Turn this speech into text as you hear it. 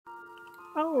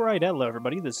Alright, hello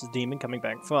everybody, this is Demon coming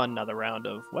back for another round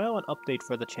of, well, an update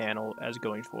for the channel as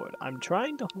going forward. I'm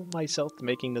trying to hold myself to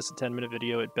making this a 10-minute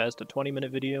video, at best a 20-minute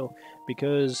video,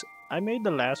 because I made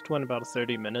the last one about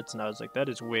 30 minutes and I was like, that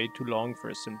is way too long for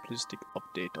a simplistic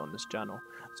update on this channel.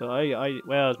 So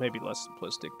well, it's maybe less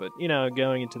simplistic, but, you know,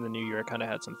 going into the new year, I kind of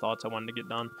had some thoughts I wanted to get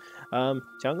done.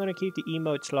 So I'm going to keep the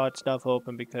emote slot stuff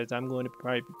open because I'm going to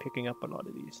probably be picking up a lot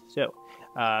of these. So,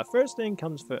 first thing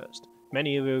comes first.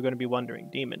 Many of you are going to be wondering,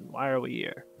 Demon, why are we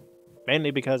here?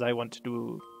 Mainly because I want to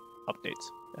do updates,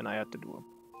 and I have to do them,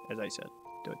 as I said,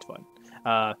 so it's fun.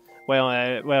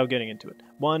 Well, getting into it.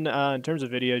 One, in terms of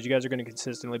videos, you guys are going to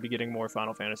consistently be getting more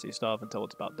Final Fantasy stuff until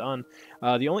it's about done.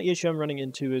 The only issue I'm running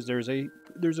into is there's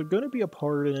going to be a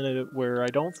part in it where I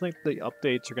don't think the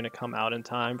updates are going to come out in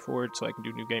time for it, so I can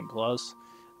do New Game Plus.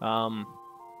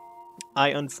 I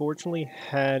unfortunately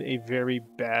had a very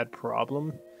bad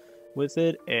problem with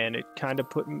it, and it kind of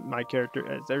put my character,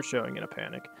 as they're showing, in a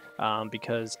panic,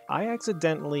 because I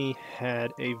accidentally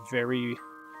had a very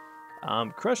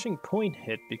crushing point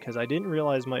hit because I didn't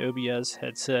realize my OBS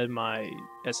had said my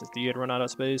SSD had run out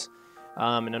of space,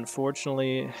 and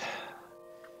unfortunately,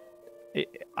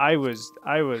 I was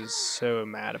so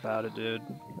mad about it, dude.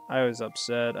 I was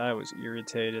upset. I was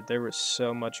irritated. There was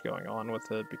so much going on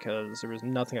with it because there was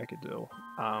nothing I could do.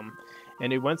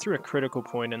 And it went through a critical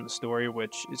point in the story,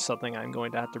 which is something I'm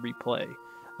going to have to replay.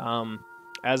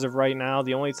 As of right now,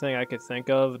 the only thing I could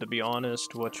think of, to be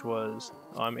honest, which was...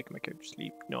 Oh, I'm making my character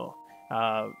sleep. No.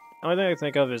 The only thing I can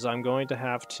think of is I'm going to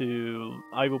have to...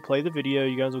 I will play the video.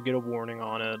 You guys will get a warning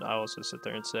on it. I'll also sit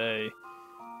there and say...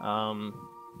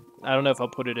 I don't know if I'll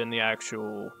put it in the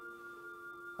actual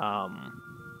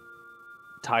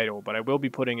title, but I will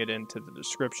be putting it into the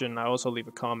description. I also leave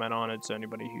a comment on it, so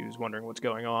anybody who's wondering what's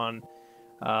going on,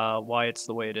 why it's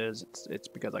the way it is, it's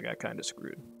because I got kind of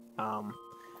screwed.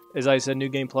 As I said, New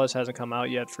Game Plus hasn't come out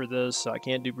yet for this, so I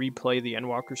can't replay the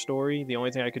Endwalker story. The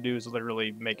only thing I could do is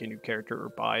literally make a new character or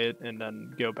buy it and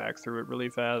then go back through it really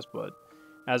fast, but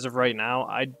as of right now,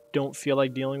 I don't feel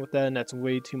like dealing with that, and that's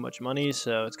way too much money,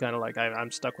 so it's kind of like I'm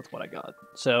stuck with what I got.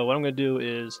 So what I'm going to do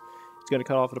is, it's going to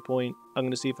cut off at a point. I'm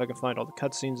going to see if I can find all the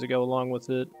cutscenes that go along with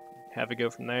it, have it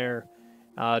go from there,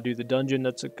 do the dungeon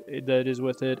that is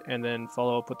with it, and then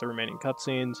follow up with the remaining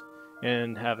cutscenes,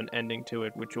 and have an ending to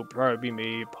it, which will probably be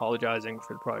me apologizing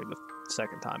for probably the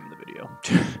second time in the video.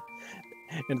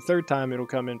 And the third time, it'll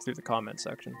come in through the comment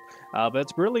section. But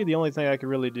it's really the only thing I can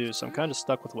really do, so I'm kind of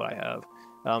stuck with what I have.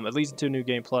 At least until New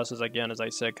Game Plus, as I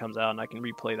said, comes out, and I can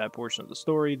replay that portion of the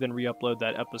story, then re-upload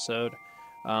that episode,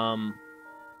 and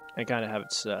kind of have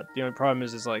it set. The only problem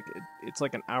is like, it's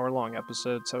like an hour-long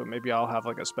episode, so maybe I'll have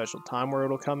like a special time where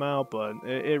it'll come out, but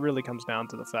it really comes down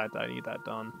to the fact that I need that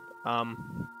done.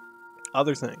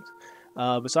 Other things.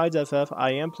 Besides FF,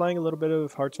 I am playing a little bit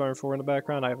of Hearts of Iron 4 in the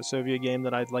background. I have a Soviet game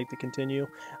that I'd like to continue,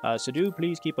 so do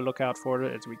please keep a lookout for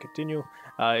it as we continue.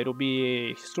 It'll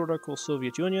be a historical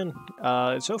Soviet Union.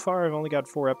 So far, I've only got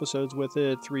 4 episodes with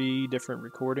it, 3 different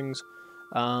recordings.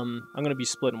 I'm going to be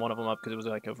splitting one of them up because it was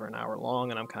like over an hour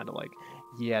long, and I'm kind of like,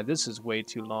 yeah, this is way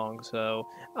too long, so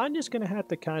I'm just going to have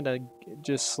to kind of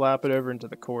just slap it over into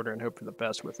the corner and hope for the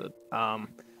best with it.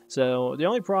 So the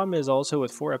only problem is also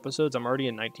with 4 episodes, I'm already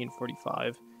in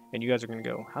 1945, and you guys are going to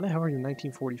go, how the hell are you in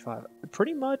 1945?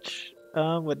 Pretty much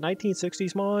with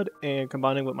 1960s mod and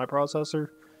combining with my processor,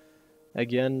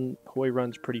 again, Hoi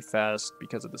runs pretty fast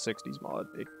because of the 60s mod.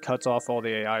 It cuts off all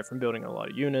the AI from building a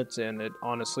lot of units, and it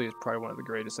honestly is probably one of the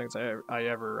greatest things I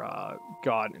ever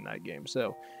got in that game.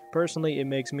 So personally, it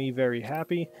makes me very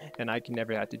happy, and I can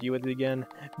never have to deal with it again.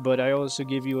 But I also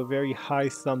give you a very high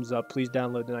thumbs up. Please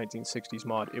download the 1960s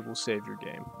mod. It will save your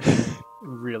game.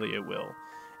 Really, it will.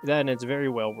 Then it's very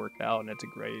well worked out, and it's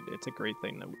a great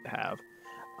thing to have.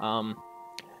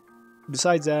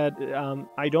 Besides that,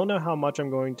 I don't know how much I'm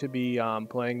going to be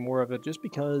playing more of it, just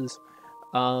because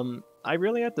I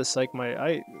really have to psych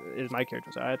I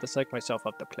have to psych myself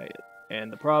up to play it. And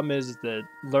the problem is that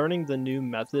learning the new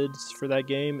methods for that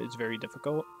game is very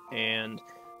difficult, and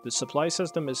the supply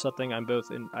system is something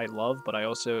I love, but I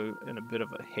also in a bit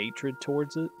of a hatred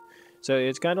towards it. So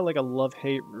it's kind of like a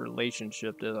love-hate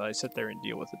relationship that I sit there and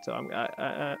deal with it. So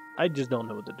I just don't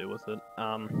know what to do with it.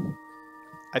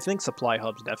 I think supply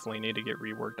hubs definitely need to get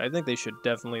reworked. I think they should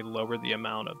definitely lower the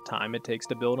amount of time it takes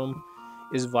to build them,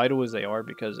 as vital as they are,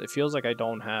 because it feels like I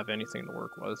don't have anything to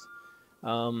work with.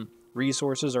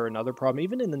 Resources are another problem.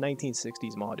 Even in the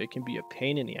 1960s mod, it can be a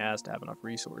pain in the ass to have enough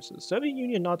resources. Soviet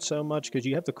Union, not so much, because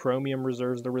you have the chromium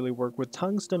reserves to really work with.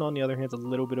 Tungsten, on the other hand, is a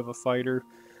little bit of a fighter.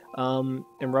 And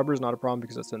rubber is not a problem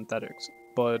because it's synthetics.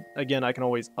 But again, I can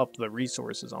always up the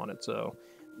resources on it, so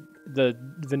the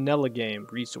vanilla game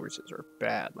resources are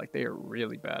bad. Like, they are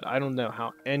really bad. I don't know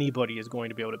how anybody is going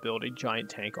to be able to build a giant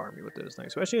tank army with those things,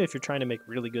 especially if you're trying to make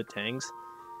really good tanks.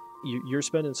 You're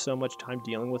spending so much time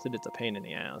dealing with it; it's a pain in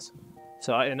the ass.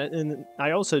 So and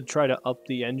I also try to up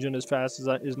the engine as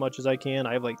much as I can.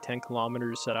 I have like 10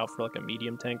 kilometers set out for like a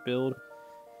medium tank build.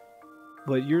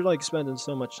 But you're like spending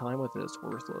so much time with it, it's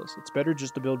worthless. It's better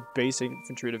just to build basic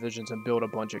infantry divisions and build a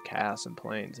bunch of casts and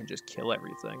planes and just kill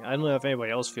everything. I don't know if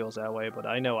anybody else feels that way, but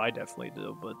I know I definitely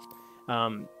do. But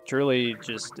truly,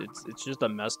 just it's just a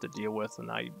mess to deal with, and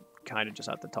I kind of just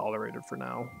have to tolerate it for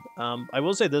now. I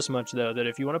will say this much though, that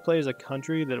if you want to play as a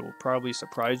country that will probably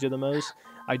surprise you the most,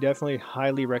 I definitely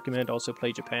highly recommend also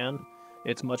play Japan.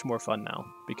 It's much more fun now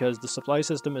because the supply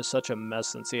system is such a mess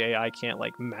since the AI can't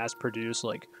like mass produce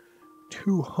like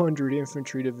 200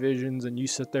 infantry divisions, and you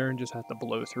sit there and just have to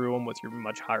blow through them with your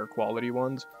much higher quality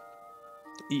ones.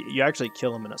 You actually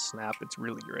kill them in a snap. It's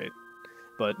really great,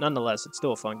 but nonetheless, it's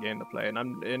still a fun game to play.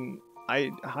 And I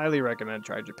highly recommend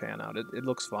try Japan out. It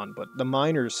looks fun, but the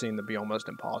miners seem to be almost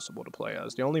impossible to play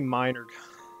as. The only miner,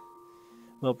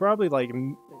 well, probably like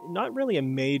not really a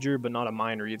major, but not a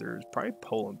minor either, is probably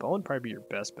Poland. Poland probably be your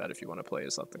best bet if you want to play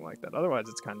as something like that. Otherwise,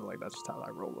 it's kind of like that's just how I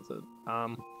roll with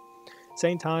it.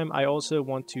 Same time, I also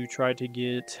want to try to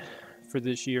get, for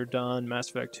this year, done Mass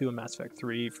Effect 2 and Mass Effect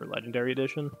 3 for Legendary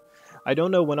Edition. I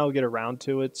don't know when I'll get around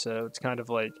to it, so it's kind of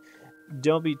like,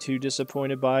 don't be too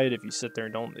disappointed by it if you sit there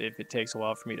and if it takes a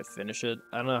while for me to finish it.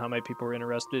 I don't know how many people are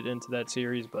interested into that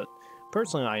series, but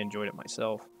personally, I enjoyed it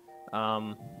myself.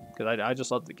 Because I just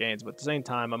love the games, but at the same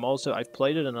time, I've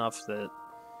played it enough that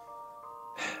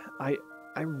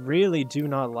I really do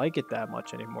not like it that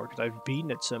much anymore because I've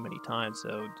beaten it so many times.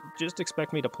 So just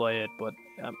expect me to play it, but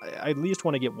I at least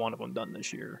want to get one of them done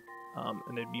this year,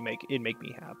 and it'd make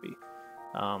me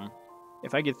happy.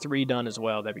 If I get 3 done as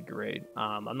well, that'd be great.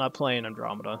 I'm not playing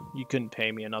Andromeda. You couldn't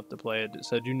pay me enough to play it,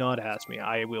 so do not ask me.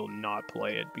 I will not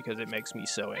play it because it makes me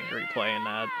so angry playing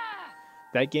that.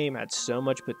 That game had so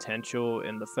much potential,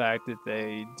 and the fact that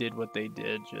they did what they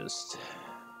did just...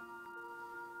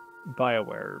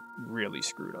 BioWare really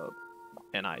screwed up,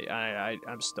 and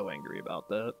I'm still angry about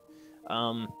that.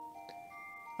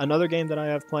 Another game that I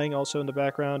have playing also in the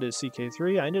background is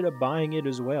CK3. I ended up buying it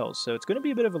as well, so it's going to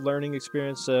be a bit of a learning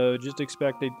experience, so just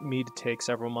expect me to take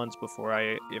several months before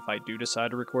if I do decide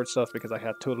to record stuff, because I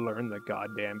have to learn the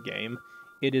goddamn game.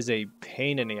 It is a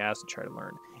pain in the ass to try to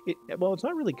learn. Well, it's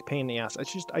not really a pain in the ass,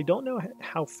 it's just I don't know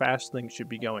how fast things should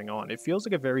be going on. It feels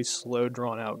like a very slow,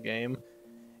 drawn-out game.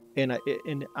 And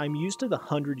I'm used to the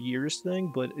 100 years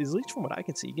thing, but at least from what I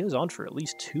can see, it goes on for at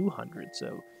least 200.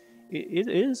 So it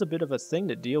is a bit of a thing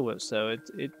to deal with. So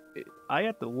I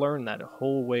have to learn that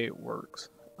whole way it works.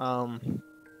 And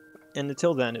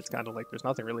until then, it's kind of like there's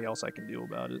nothing really else I can do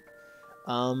about it.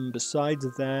 Besides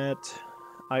that,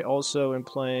 I also am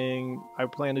playing. I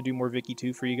plan to do more Vicky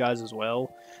 2 for you guys as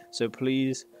well. So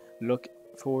please look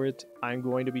for it. I'm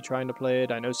going to be trying to play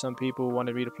it. I know some people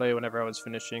wanted me to play whenever I was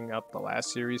finishing up the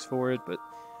last series for it, but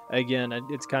again,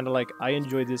 it's kind of like I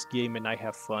enjoy this game and I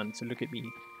have fun. So look at me.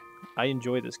 I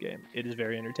enjoy this game. It is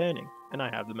very entertaining, and I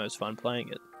have the most fun playing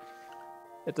it.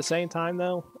 At the same time,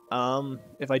 though,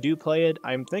 if I do play it,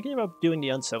 I'm thinking about doing the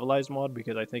Uncivilized mod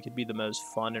because I think it'd be the most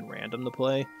fun and random to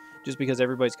play, just because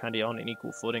everybody's kind of on an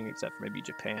equal footing except for maybe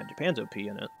Japan. Japan's OP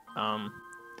in it.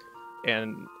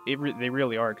 And they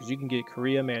really are, because you can get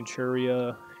Korea,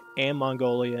 Manchuria, and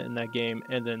Mongolia in that game,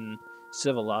 and then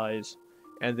civilize,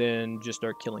 and then just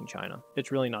start killing China.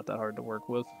 It's really not that hard to work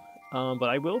with. But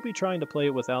I will be trying to play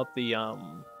it without the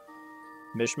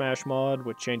Mishmash mod,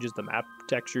 which changes the map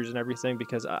textures and everything,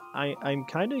 because I'm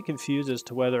kind of confused as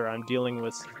to whether I'm dealing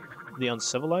with the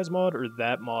Uncivilized mod or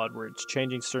that mod where it's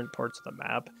changing certain parts of the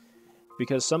map,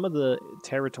 because some of the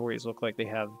territories look like they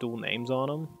have dual names on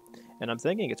them. And I'm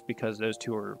thinking it's because those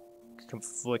two are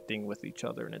conflicting with each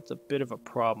other, and it's a bit of a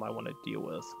problem I want to deal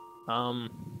with.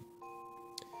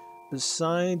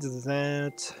 Besides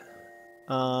that,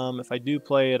 if I do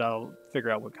play it, I'll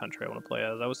figure out what country I want to play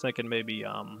as. I was thinking maybe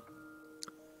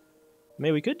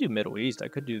we could do Middle East. I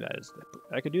could do that as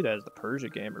the Persia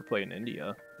game, or play in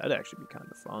India. That'd actually be kind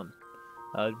of fun.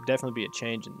 Definitely be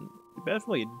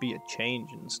a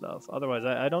change and stuff. Otherwise,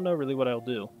 I don't know really what I'll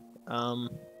do.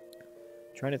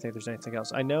 Trying to think if there's anything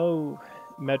else. I know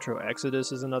Metro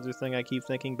Exodus is another thing I keep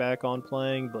thinking back on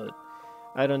playing, but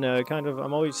I don't know.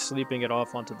 I'm always sleeping it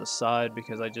off onto the side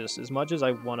because as much as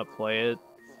I want to play it,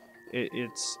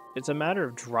 it's a matter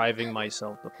of driving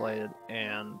myself to play it.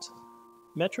 And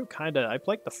Metro I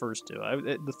like the first two.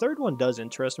 The third one does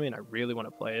interest me, and I really want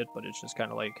to play it, but it's just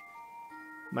kind of like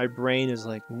my brain is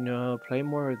like, no, play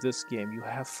more of this game. You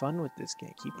have fun with this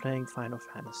game. Keep playing Final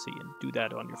Fantasy and do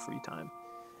that on your free time.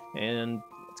 And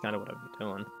that's kind of what I've been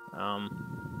doing.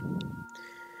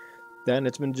 Then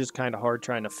it's been just kind of hard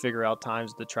trying to figure out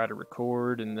times to try to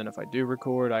record, and then if I do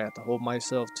record, I have to hold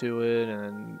myself to it,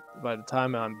 and by the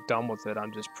time I'm done with it,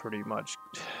 I'm just pretty much,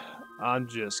 I'm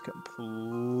just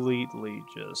completely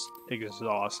just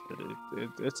exhausted.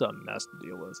 It's a mess to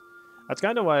deal with. That's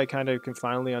kind of why I kind of can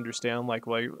finally understand like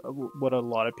what a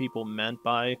lot of people meant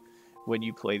by when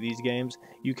you play these games.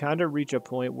 You kind of reach a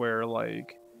point where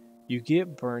like you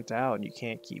get burnt out and you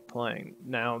can't keep playing.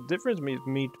 Now, difference with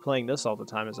me playing this all the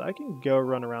time is I can go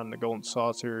run around the Golden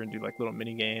Saucer and do like little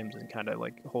mini games and kind of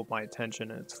like hold my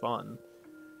attention, and it's fun.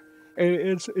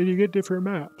 And you get different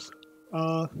maps.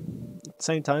 At the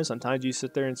same time, sometimes you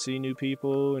sit there and see new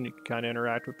people and you can kind of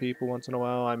interact with people once in a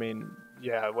while. I mean,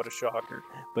 yeah, what a shocker.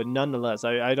 But nonetheless,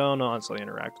 I don't honestly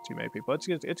interact with too many people.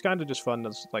 It's kind of just fun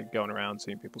to like going around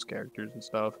seeing people's characters and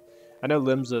stuff. I know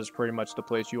Limsa is pretty much the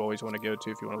place you always want to go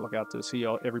to if you want to look out to see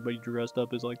everybody dressed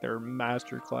up as like their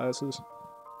master classes.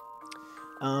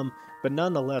 But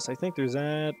nonetheless, I think there's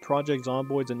that. Project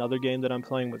Zomboid's another game that I'm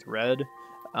playing with Red.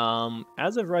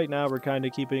 As of right now, we're kind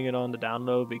of keeping it on the down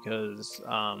low because,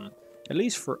 at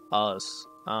least for us,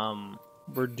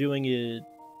 we're doing it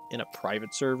in a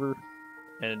private server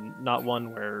and not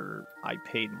one where I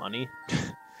paid money.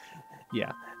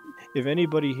 Yeah. If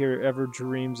anybody here ever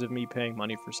dreams of me paying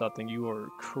money for something, you are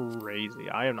crazy.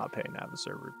 I am not paying to have a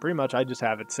server. Pretty much, I just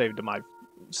have it saved to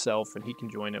myself, and he can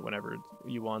join it whenever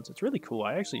he wants. It's really cool.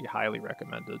 I actually highly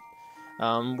recommend it.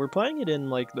 We're playing it in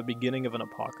like the beginning of an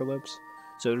apocalypse,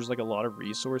 so there's like a lot of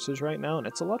resources right now, and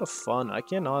it's a lot of fun. I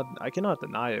cannot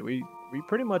deny it. We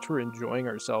pretty much were enjoying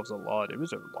ourselves a lot. It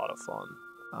was a lot of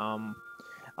fun.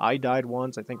 I died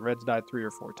once. I think Red's died 3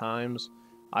 or 4 times.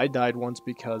 I died once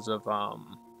because of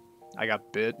I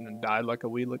got bit and died like a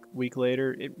week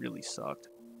later. It really sucked.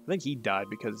 I think he died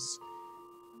because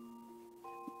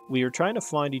we were trying to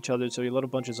find each other, so he let a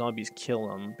bunch of zombies kill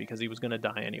him because he was going to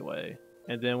die anyway.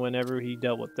 And then whenever he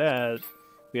dealt with that,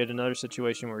 we had another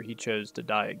situation where he chose to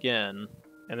die again.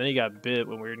 And then he got bit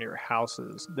when we were near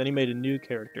houses. Then he made a new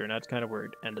character, and that's kind of where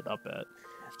it ended up at.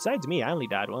 Besides me, I only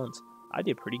died once. I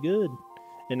did pretty good.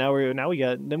 And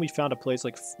then we found a place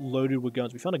like loaded with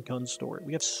guns. We found a gun store.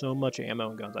 We have so much ammo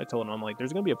and guns. I told him, I'm like,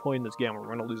 there's going to be a point in this game where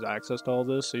we're going to lose access to all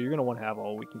this, so you're going to want to have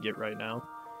all we can get right now.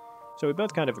 So we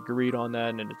both kind of agreed on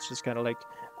that, and it's just kind of like,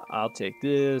 I'll take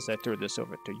this, I throw this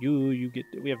over to you,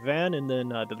 we have van and then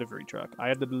delivery truck. I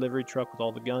have the delivery truck with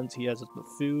all the guns, he has the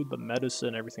food, the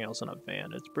medicine, everything else in a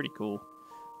van. It's pretty cool.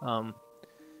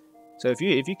 So if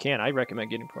you can, I recommend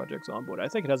getting Project Zomboid. I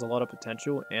think it has a lot of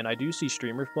potential, and I do see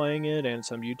streamers playing it and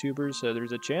some YouTubers, so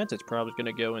there's a chance it's probably going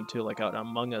to go into like an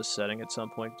Among Us setting at some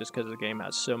point, just because the game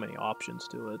has so many options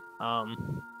to it.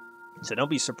 So don't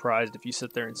be surprised if you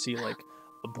sit there and see like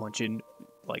a bunch of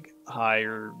like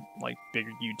higher, like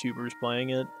bigger YouTubers playing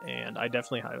it, and I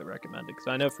definitely highly recommend it, because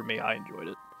I know for me, I enjoyed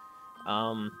it.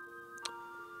 I'm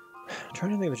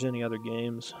trying to think if there's any other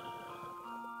games.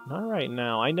 Not right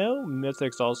now. I know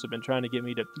Mythic's also been trying to get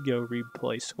me to go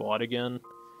replay Squad again.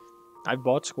 I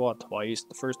bought Squad twice.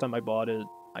 The first time I bought it,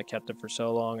 I kept it for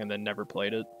so long and then never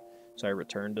played it, so I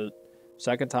returned it.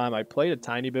 Second time, I played a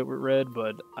tiny bit with Red,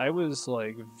 but I was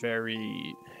like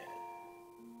very...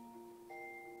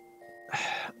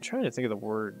 I'm trying to think of the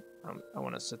word I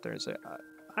want to sit there and say.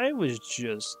 I was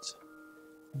just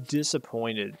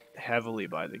disappointed heavily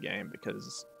by the game,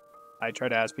 because I try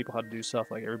to ask people how to do stuff,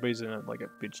 like everybody's in a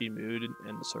bitchy mood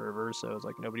in the server, so it's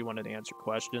like nobody wanted to answer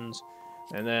questions.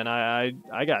 And then I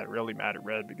got really mad at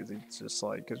Red, because it's just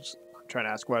like, cause I'm trying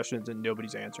to ask questions and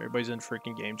nobody's answering. Everybody's in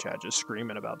freaking game chat just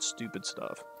screaming about stupid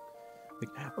stuff.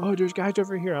 Like, oh, there's guys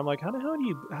over here. I'm like, how the hell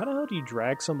do you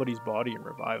drag somebody's body and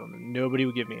revive them? And nobody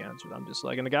would give me answers. I'm just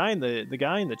like, and the guy in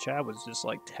the chat was just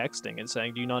like texting and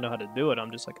saying, do you not know how to do it? I'm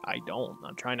just like, I don't.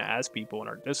 I'm trying to ask people in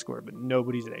our Discord, but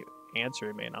nobody's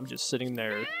answering me, and I'm just sitting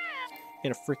there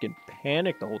in a freaking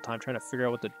panic the whole time trying to figure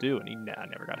out what to do, and I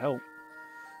never got help.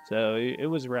 So it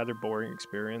was a rather boring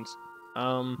experience.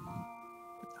 I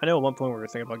know at one point we were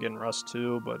thinking about getting Rust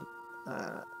too, but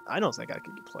I don't think I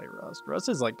could play Rust. Rust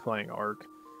is like playing Ark,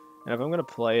 and if I'm gonna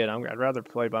play it, I'd rather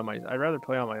play on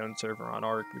my own server on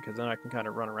Ark, because then I can kind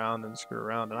of run around and screw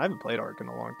around. And I haven't played Ark in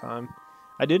a long time.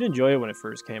 I did enjoy it when it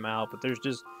first came out, but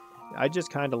I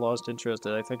just kind of lost interest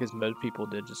in it. I think as most people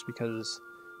did, just because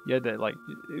it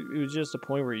was just a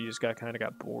point where you just kind of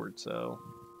got bored. So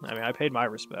I mean, I paid my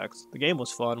respects. The game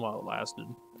was fun while it lasted,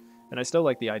 and I still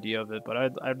like the idea of it, but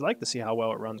I'd like to see how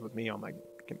well it runs with me on my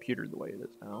computer the way it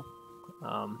is now.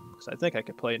 Because I think I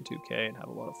could play in 2K and have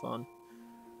a lot of fun.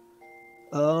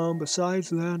 Besides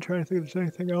that, I'm trying to think if there's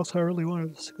anything else I really want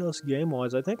to discuss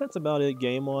game-wise. I think that's about it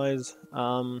game-wise.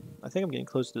 I think I'm getting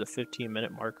close to the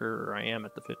 15-minute marker, or I am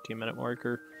at the 15-minute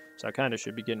marker, so I kind of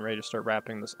should be getting ready to start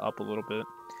wrapping this up a little bit.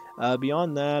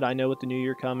 Beyond that, I know with the new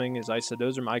year coming, as I said,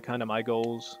 those are my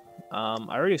goals. I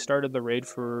already started the raid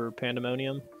for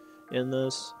Pandemonium in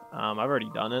this. I've already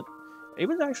done it. It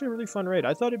was actually a really fun raid.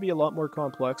 I thought it'd be a lot more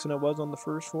complex than it was on the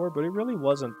first 4, but it really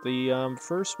wasn't. The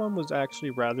first one was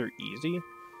actually rather easy.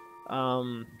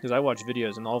 Because I watch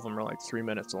videos and all of them are like 3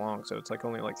 minutes long, so it's like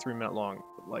only like 3 minute long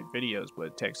like videos, but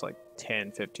it takes like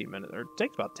 10-15 minutes, or it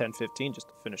takes about 10-15 just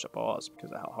to finish a boss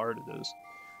because of how hard it is.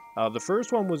 The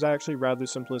first one was actually rather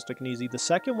simplistic and easy. The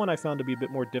second one I found to be a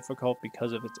bit more difficult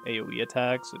because of its AoE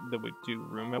attacks that would do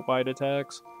room-wide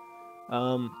attacks.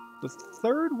 The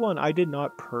third one, I did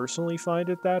not personally find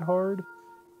it that hard.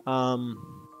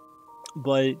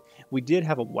 But we did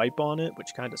have a wipe on it, which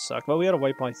kind of sucked. Well, we had a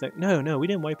wipe on, I think. No, we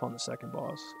didn't wipe on the second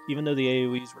boss, even though the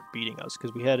AoEs were beating us,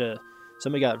 because we had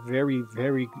somebody got very,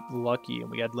 very lucky, and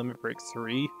we had Limit Break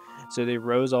 3, so they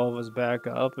rose all of us back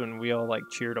up, and we all, like,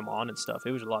 cheered them on and stuff.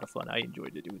 It was a lot of fun. I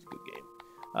enjoyed it. It was a good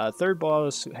game. Third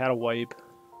boss had a wipe,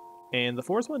 and the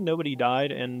fourth one, nobody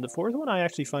died, and the fourth one I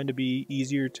actually find to be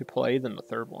easier to play than the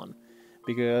third one,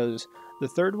 because the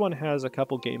third one has a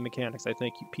couple game mechanics I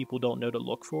think people don't know to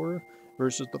look for,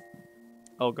 versus the...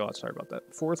 Oh god, sorry about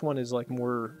that. Fourth one is like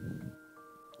more...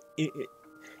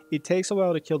 It takes a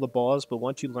while to kill the boss, but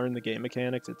once you learn the game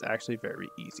mechanics, it's actually very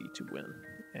easy to win.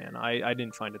 And I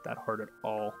didn't find it that hard at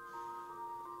all.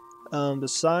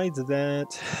 Besides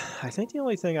that, I think the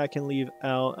only thing I can leave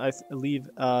out,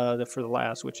 for the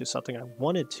last, which is something I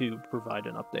wanted to provide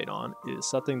an update on, is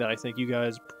something that I think you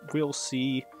guys will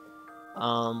see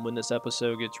when this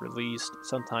episode gets released,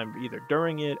 sometime either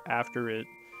during it, after it,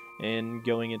 and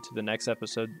going into the next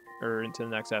episode, or into the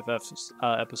next FF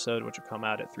episode, which will come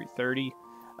out at 3:30.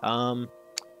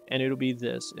 And it'll be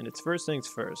this, and it's first things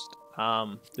first.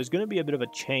 There's going to be a bit of a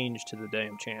change to the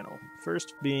damn channel.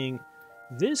 First being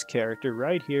this character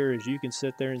right here, as you can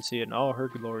sit there and see it in all her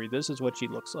glory. This is what she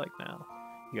looks like now.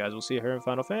 You guys will see her in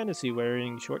Final Fantasy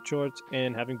wearing short shorts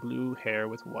and having blue hair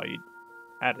with white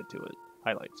added to it,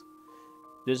 highlights.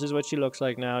 This is what she looks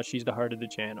like now. She's the heart of the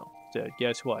channel. So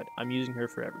guess what? I'm using her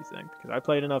for everything, because I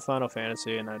played enough Final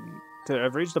Fantasy, and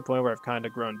I've reached the point where I've kind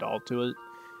of grown dull to it.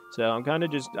 So I'm kind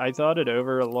of I thought it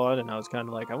over a lot, and I was kind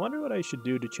of like, I wonder what I should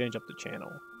do to change up the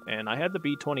channel. And I had the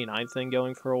B29 thing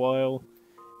going for a while,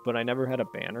 but I never had a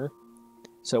banner.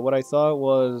 So what I thought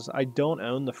was, I don't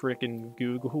own the freaking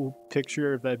Google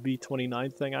picture of that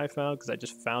B29 thing I found, because I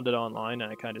just found it online,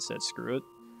 and I kind of said, screw it.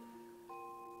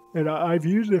 And I've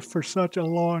used it for such a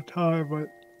long time, but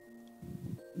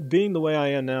being the way I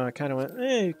am now, I kind of went,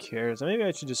 who cares? Maybe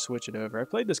I should just switch it over. I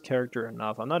played this character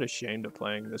enough. I'm not ashamed of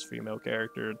playing this female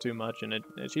character too much, and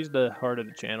she's the heart of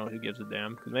the channel. Who gives a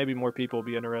damn? Because maybe more people will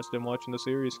be interested in watching the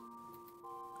series.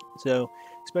 So,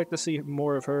 expect to see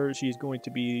more of her. She's going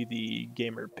to be the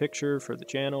gamer picture for the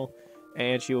channel,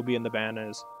 and she will be in the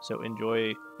banners, so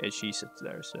enjoy as she sits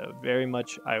there. So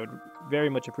I would very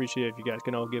much appreciate if you guys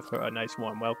can all give her a nice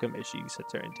warm welcome as she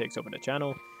sits there and takes over the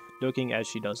channel, looking as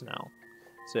she does now.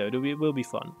 So it will be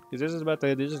fun, because this is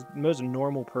the most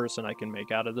normal person I can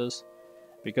make out of this,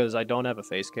 because I don't have a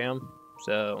face cam,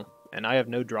 and I have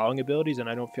no drawing abilities, and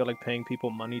I don't feel like paying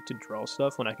people money to draw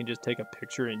stuff when I can just take a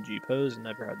picture in G-pose and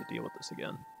never have to deal with this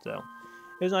again. So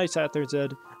it was nice. Sat there and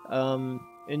said,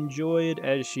 enjoy it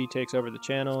as she takes over the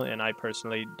channel, and I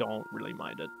personally don't really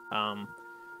mind it.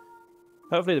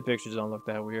 Hopefully the pictures don't look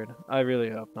that weird. I really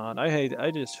hope not.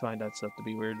 I just find that stuff to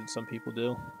be weird that some people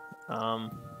do.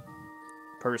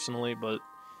 Personally,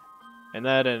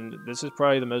 and this is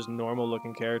probably the most normal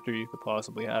looking character you could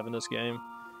possibly have in this game.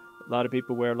 A lot of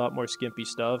people wear a lot more skimpy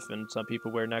stuff, and some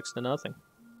people wear next to nothing.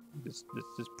 This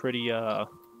is pretty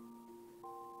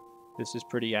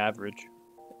average,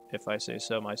 if I say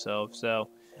so myself. So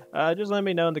just let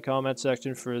me know in the comment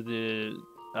section for the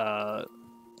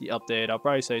update. I'll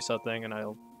probably say something, and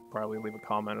I'll probably leave a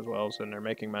comment as well, so they're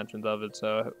making mentions of it.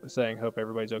 So saying hope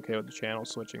everybody's okay with the channel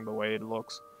switching the way it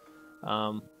looks.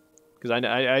 Because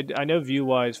I know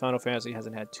view-wise, Final Fantasy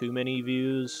hasn't had too many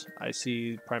views. I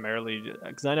see primarily,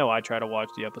 because I know I try to watch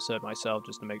the episode myself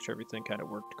just to make sure everything kind of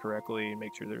worked correctly and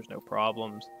make sure there's no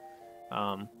problems.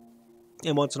 And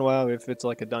once in a while, if it's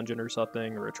like a dungeon or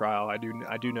something, or a trial, I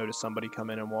do notice somebody come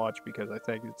in and watch, because I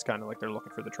think it's kind of like they're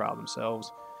looking for the trial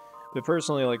themselves. But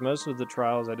personally, like, most of the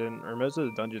trials most of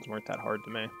the dungeons weren't that hard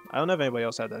to me. I don't know if anybody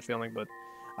else had that feeling, but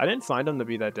I didn't find them to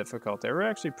be that difficult. They were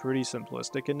actually pretty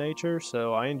simplistic in nature,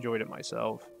 so I enjoyed it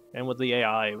myself. And with the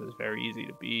AI, it was very easy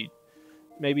to beat.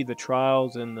 Maybe the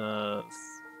trials in the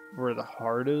were the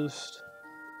hardest,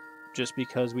 just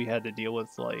because we had to deal with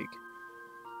like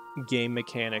game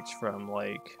mechanics from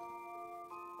like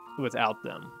without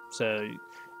them. So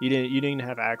you didn't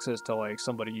have access to like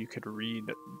somebody you could read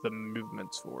the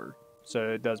movements for. So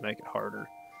it does make it harder.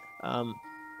 Um,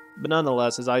 but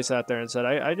nonetheless, as I sat there and said,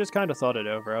 I just kind of thought it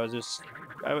over. I was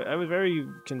very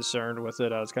concerned with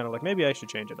it. I was kind of like, maybe I should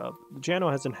change it up. The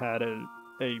channel hasn't had a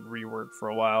rework for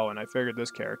a while, and I figured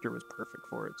this character was perfect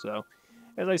for it. So,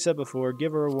 as I said before,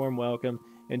 give her a warm welcome.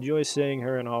 Enjoy seeing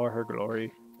her in all her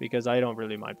glory, because I don't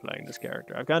really mind playing this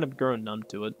character. I've kind of grown numb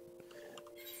to it.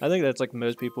 I think that's like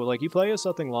most people. Like, you play as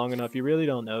something long enough, you really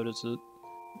don't notice it.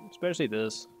 Especially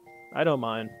this. I don't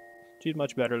mind. She's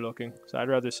much better looking, so I'd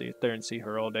rather sit there and see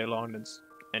her all day long than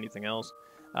anything else.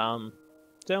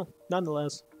 So,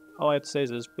 nonetheless, all I have to say is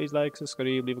this. Please like,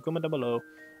 subscribe, leave a comment down below.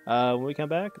 When we come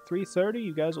back at 3:30,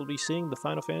 you guys will be seeing the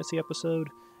Final Fantasy episode.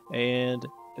 And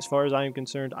as far as I am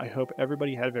concerned, I hope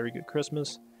everybody had a very good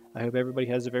Christmas. I hope everybody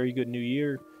has a very good New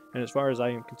Year. And as far as I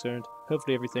am concerned,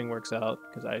 hopefully everything works out,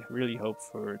 because I really hope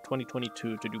for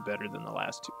 2022 to do better than the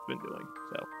last two have been doing.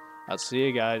 So, I'll see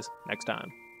you guys next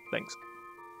time. Thanks.